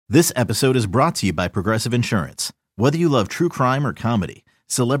This episode is brought to you by Progressive Insurance. Whether you love true crime or comedy,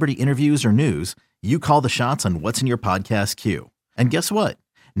 celebrity interviews or news, you call the shots on what's in your podcast queue. And guess what?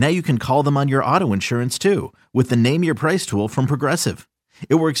 Now you can call them on your auto insurance too with the Name Your Price tool from Progressive.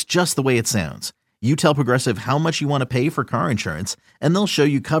 It works just the way it sounds. You tell Progressive how much you want to pay for car insurance, and they'll show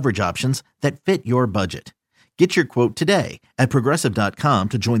you coverage options that fit your budget. Get your quote today at Progressive.com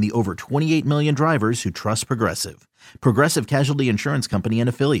to join the over 28 million drivers who trust Progressive. Progressive Casualty Insurance Company and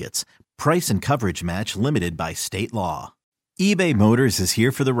Affiliates. Price and coverage match limited by state law. eBay Motors is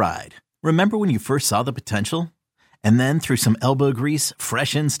here for the ride. Remember when you first saw the potential? And then through some elbow grease,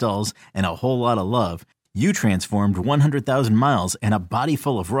 fresh installs, and a whole lot of love, you transformed 100,000 miles and a body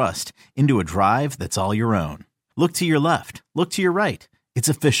full of rust into a drive that's all your own. Look to your left. Look to your right. It's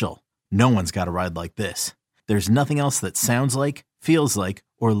official. No one's got a ride like this. There's nothing else that sounds like, feels like,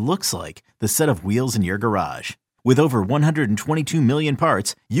 or looks like the set of wheels in your garage. With over 122 million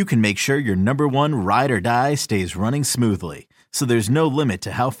parts, you can make sure your number one ride or die stays running smoothly. So there's no limit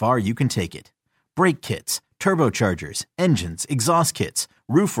to how far you can take it. Brake kits, turbochargers, engines, exhaust kits,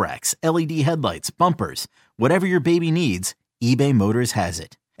 roof racks, LED headlights, bumpers, whatever your baby needs, eBay Motors has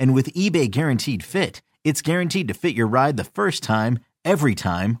it. And with eBay Guaranteed Fit, it's guaranteed to fit your ride the first time, every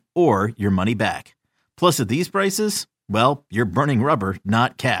time, or your money back. Plus at these prices, well, you're burning rubber,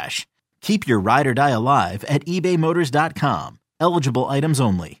 not cash. Keep your ride or die alive at ebaymotors.com. Eligible items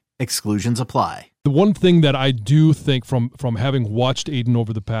only. Exclusions apply. The one thing that I do think from having watched Aiden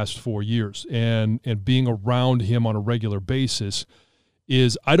over the past 4 years and being around him on a regular basis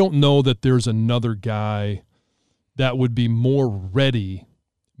is I don't know that there's another guy that would be more ready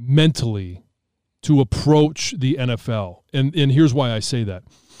mentally to approach the NFL. And here's why I say that.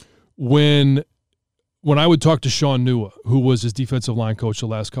 When I would talk to Sean Nua, who was his defensive line coach the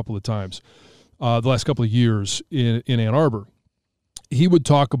last couple of times, the last couple of years in Ann Arbor, he would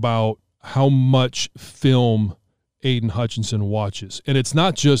talk about how much film Aiden Hutchinson watches. And it's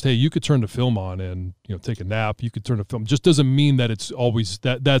not just, hey, you could turn the film on and take a nap. You could turn the film. It just doesn't mean that it's always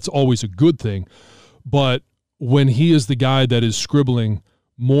that's always a good thing. But when he is the guy that is scribbling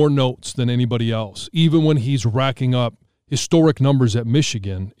more notes than anybody else, even when he's racking up historic numbers at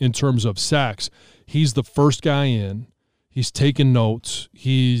Michigan in terms of sacks, he's the first guy in. He's taking notes.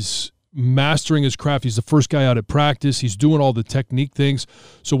 He's mastering his craft. He's the first guy out at practice. He's doing all the technique things.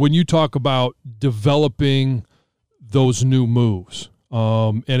 So when you talk about developing those new moves,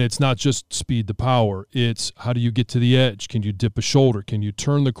 and it's not just speed to power, it's how do you get to the edge? Can you dip a shoulder? Can you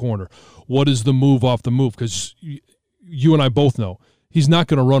turn the corner? What is the move off the move? Because you and I both know he's not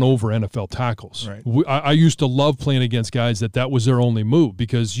going to run over NFL tackles. Right. I used to love playing against guys that was their only move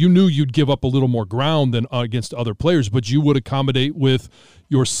because you knew you'd give up a little more ground than against other players, but you would accommodate with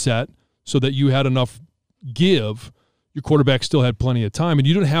your set so that you had enough give. Your quarterback still had plenty of time, and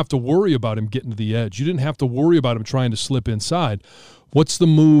you didn't have to worry about him getting to the edge. You didn't have to worry about him trying to slip inside. What's the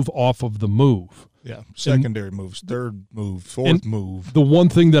move off of the move? Yeah, secondary moves, third move, fourth move. The one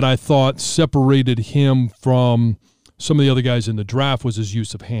thing that I thought separated him from some of the other guys in the draft was his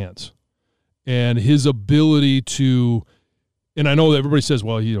use of hands and his ability to, and I know that everybody says,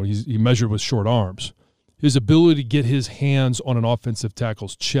 well, he measured with short arms. His ability to get his hands on an offensive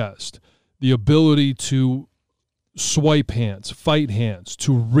tackle's chest, the ability to swipe hands, fight hands,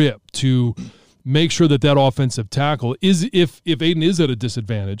 to rip, to make sure that offensive tackle is, if Aiden is at a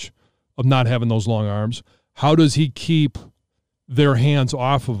disadvantage of not having those long arms, how does he keep their hands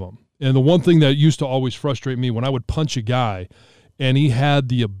off of him? And the one thing that used to always frustrate me when I would punch a guy and he had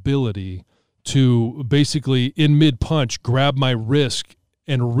the ability to basically in mid-punch grab my wrist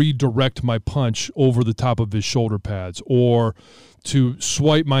and redirect my punch over the top of his shoulder pads or to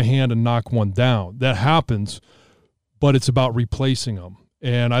swipe my hand and knock one down. That happens, but it's about replacing them.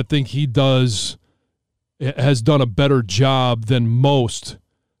 And I think he has done a better job than most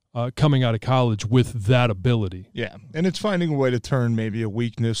coming out of college with that ability. Yeah, and it's finding a way to turn maybe a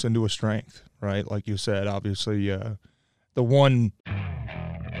weakness into a strength, right? Like you said, obviously the one.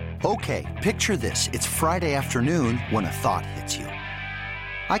 Okay, picture this. It's Friday afternoon when a thought hits you.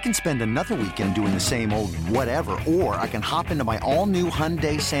 I can spend another weekend doing the same old whatever, or I can hop into my all-new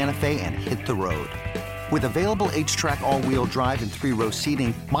Hyundai Santa Fe and hit the road. With available H-Track all-wheel drive and 3-row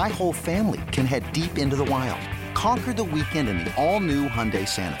seating, my whole family can head deep into the wild. Conquer the weekend in the all-new Hyundai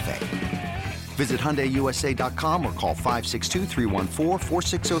Santa Fe. Visit HyundaiUSA.com or call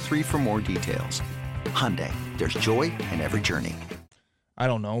 562-314-4603 for more details. Hyundai, there's joy in every journey. I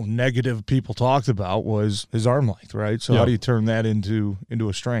don't know, negative people talked about was his arm length, right? So how do you turn that into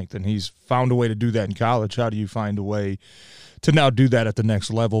a strength? And he's found a way to do that in college. How do you find a way to now do that at the next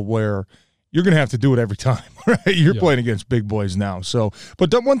level where you're going to have to do it every time, right? You're playing against big boys now. So,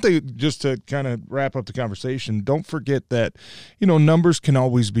 but one thing, just to kind of wrap up the conversation, don't forget that, numbers can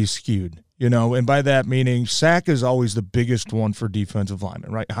always be skewed, and by that meaning sack is always the biggest one for defensive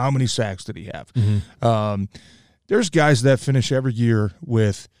linemen, right? How many sacks did he have? Mm-hmm. There's guys that finish every year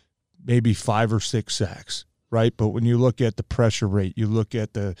with maybe 5 or 6 sacks. Right, but when you look at the pressure rate, you look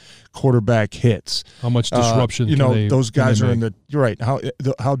at the quarterback hits. How much disruption? Those guys are in the right.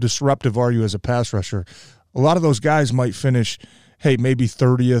 How disruptive are you as a pass rusher? A lot of those guys might finish, maybe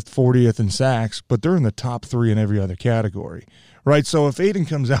 30th, 40th in sacks, but they're in the top 3 in every other category. Right, so if Aidan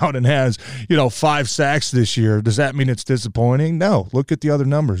comes out and has 5 sacks this year, does that mean it's disappointing? No. Look at the other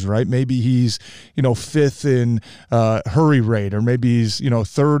numbers, right? Maybe he's 5th in hurry rate, or maybe he's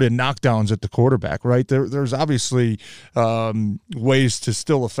 3rd in knockdowns at the quarterback. Right, there's obviously ways to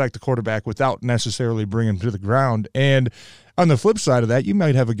still affect the quarterback without necessarily bringing him to the ground. And on the flip side of that, you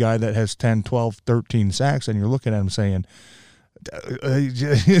might have a guy that has 10, 12, 13 sacks, and you're looking at him saying,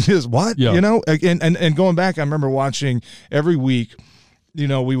 what? Yeah. And going back, I remember watching every week,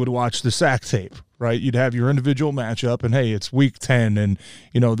 we would watch the sack tape, right? You'd have your individual matchup, and it's week 10, and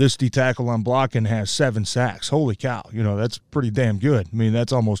this D tackle on blocking has 7 sacks. Holy cow, that's pretty damn good. I mean,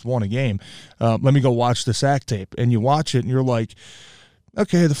 that's almost 1 a game. Let me go watch the sack tape, and you watch it, and you're like,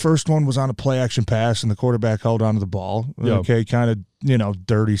 okay, the first one was on a play action pass, and the quarterback held onto the ball. Yeah. Okay, kind of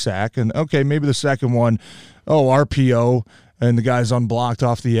dirty sack, and okay, maybe the second one, RPO. And the guy's unblocked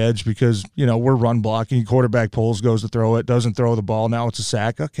off the edge because, we're run blocking. Quarterback pulls, goes to throw it, doesn't throw the ball. Now it's a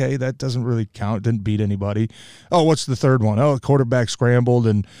sack. Okay, that doesn't really count. Didn't beat anybody. Oh, what's the third one? Oh, quarterback scrambled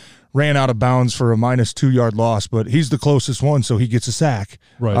and ran out of bounds for a -2-yard loss, but he's the closest one, so he gets a sack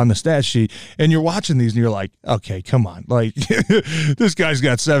on the stat sheet. And you're watching these, and you're like, okay, come on. Like, this guy's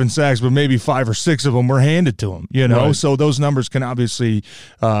got 7 sacks, but maybe 5 or 6 of them were handed to him, Right. So those numbers can obviously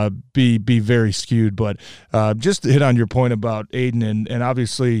be very skewed. But just to hit on your point about Aidan, and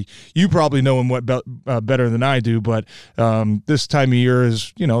obviously you probably know him better than I do, but this time of year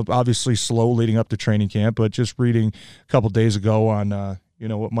is, obviously slow leading up to training camp. But just reading a couple days ago on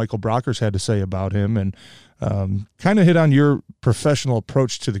what Michael Brockers had to say about him, and kind of hit on your professional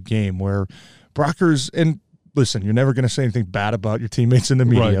approach to the game, where Brockers, and listen, you're never going to say anything bad about your teammates in the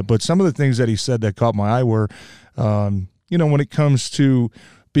media, right. But some of the things that he said that caught my eye were, when it comes to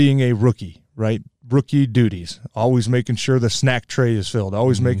being a rookie, right? Rookie duties, always making sure the snack tray is filled,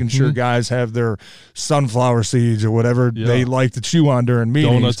 always making sure guys have their sunflower seeds or whatever they like to chew on during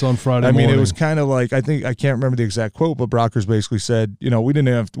meetings. Donuts on Friday morning. It was kind of like, I can't remember the exact quote, but Brockers basically said, we didn't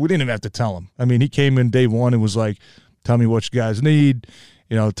even have to tell him. I mean, he came in day one and was like, tell me what you guys need,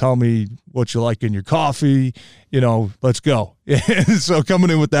 tell me what you like in your coffee, let's go. So coming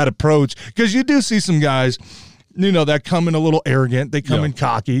in with that approach, because you do see some guys that come in a little arrogant. They come in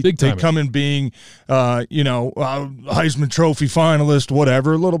cocky. They come in being, Heisman Trophy finalist,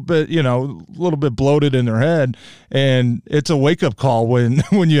 whatever, a little bit bloated in their head. And it's a wake-up call when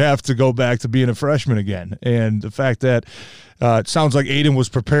you have to go back to being a freshman again. And the fact that it sounds like Aidan was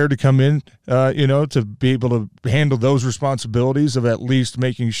prepared to come in, to be able to handle those responsibilities of at least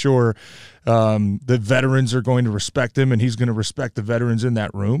making sure the veterans are going to respect him, and he's going to respect the veterans in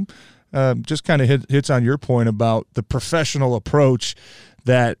that room. Just kind of hits on your point about the professional approach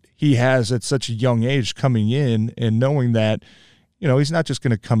that he has at such a young age coming in, and knowing that, he's not just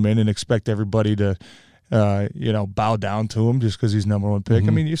going to come in and expect everybody to, bow down to him just because he's number 1 pick.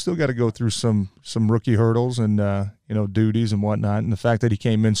 I mean, you still got to go through some rookie hurdles and, duties and whatnot. And the fact that he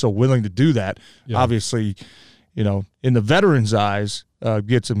came in so willing to do that, obviously, in the veterans' eyes,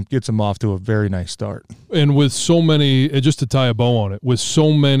 gets him off to a very nice start. And with so many, just to tie a bow on it, with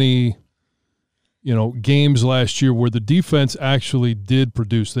so many, games last year where the defense actually did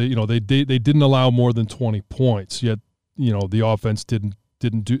produce, they didn't allow more than 20 points, yet, the offense didn't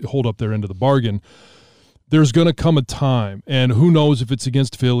hold up their end of the bargain. There's going to come a time, and who knows if it's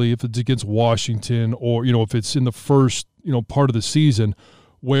against Philly, if it's against Washington, or, if it's in the first, part of the season,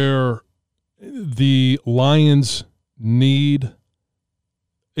 where the Lions need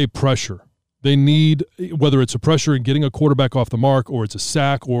a pressure. They need, whether it's a pressure in getting a quarterback off the mark, or it's a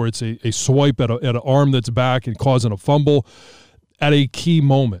sack, or it's a swipe at an arm that's back and causing a fumble at a key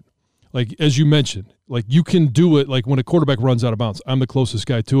moment. Like, as you mentioned, like, you can do it, like when a quarterback runs out of bounds. I'm the closest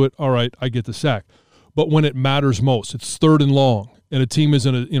guy to it. All right, I get the sack. But when it matters most, it's 3rd and long, and a team is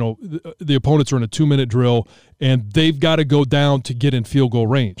in a, the opponents are in a 2-minute drill, and they've got to go down to get in field goal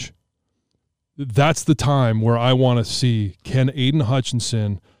range. That's the time where I want to see, can Aidan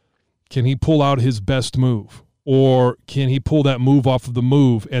Hutchinson, can he pull out his best move? Or can he pull that move off of the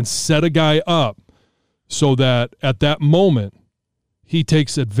move and set a guy up so that at that moment he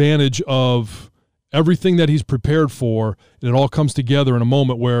takes advantage of everything that he's prepared for, and it all comes together in a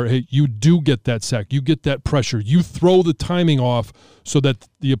moment where, hey, you do get that sack, you get that pressure, you throw the timing off so that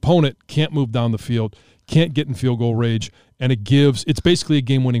the opponent can't move down the field, can't get in field goal range, and it's basically a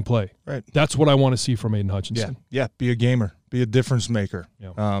game-winning play. Right. That's what I want to see from Aiden Hutchinson. Yeah, be a gamer, be a difference maker.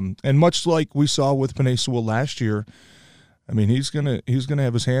 Yeah. And much like we saw with Penei Sewell last year, I mean, he's gonna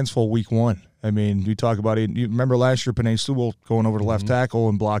have his hands full week one. I mean, you talk about it. You remember last year, Penei Sewell going over to left tackle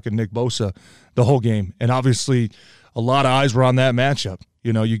and blocking Nick Bosa the whole game, and obviously a lot of eyes were on that matchup.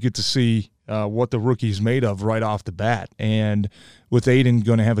 You know, you get to see what the rookie's made of right off the bat, and with Aiden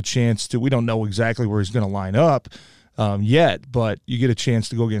going to have a chance to, we don't know exactly where he's going to line up yet, but you get a chance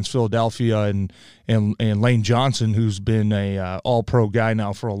to go against Philadelphia and Lane Johnson, who's been a all-pro guy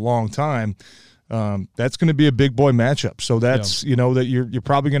now for a long time. That's going to be a big boy matchup. So that's, you know, that you're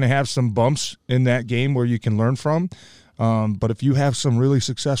probably going to have some bumps in that game where you can learn from. But if you have some really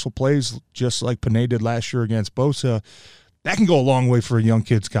successful plays, just like Penei did last year against Bosa, that can go a long way for a young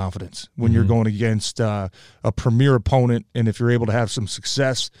kid's confidence when you're going against a premier opponent. And if you're able to have some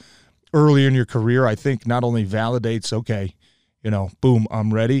success early in your career, I think not only validates, okay, you know, boom,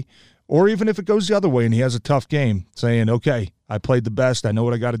 I'm ready. Or even if it goes the other way and he has a tough game, saying, okay, I played the best. I know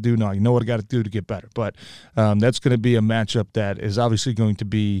what I got to do now. You know what I got to do to get better. But that's going to be a matchup that is obviously going to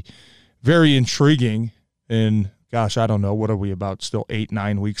be very intriguing. And, gosh, I don't know. What are we about? Still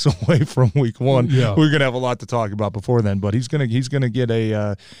 8-9 weeks away from week one. Yeah. We're going to have a lot to talk about before then. But he's going to get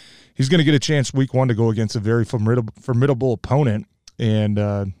a chance week one to go against a very formidable opponent.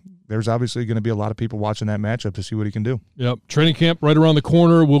 And there's obviously going to be a lot of people watching that matchup to see what he can do. Yep. Training camp right around the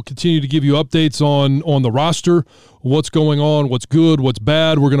corner. We'll continue to give you updates on the roster, what's going on, what's good, what's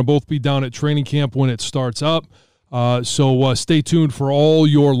bad. We're going to both be down at training camp when it starts up. So stay tuned for all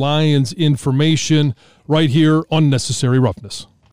your Lions information right here on Necessary Roughness.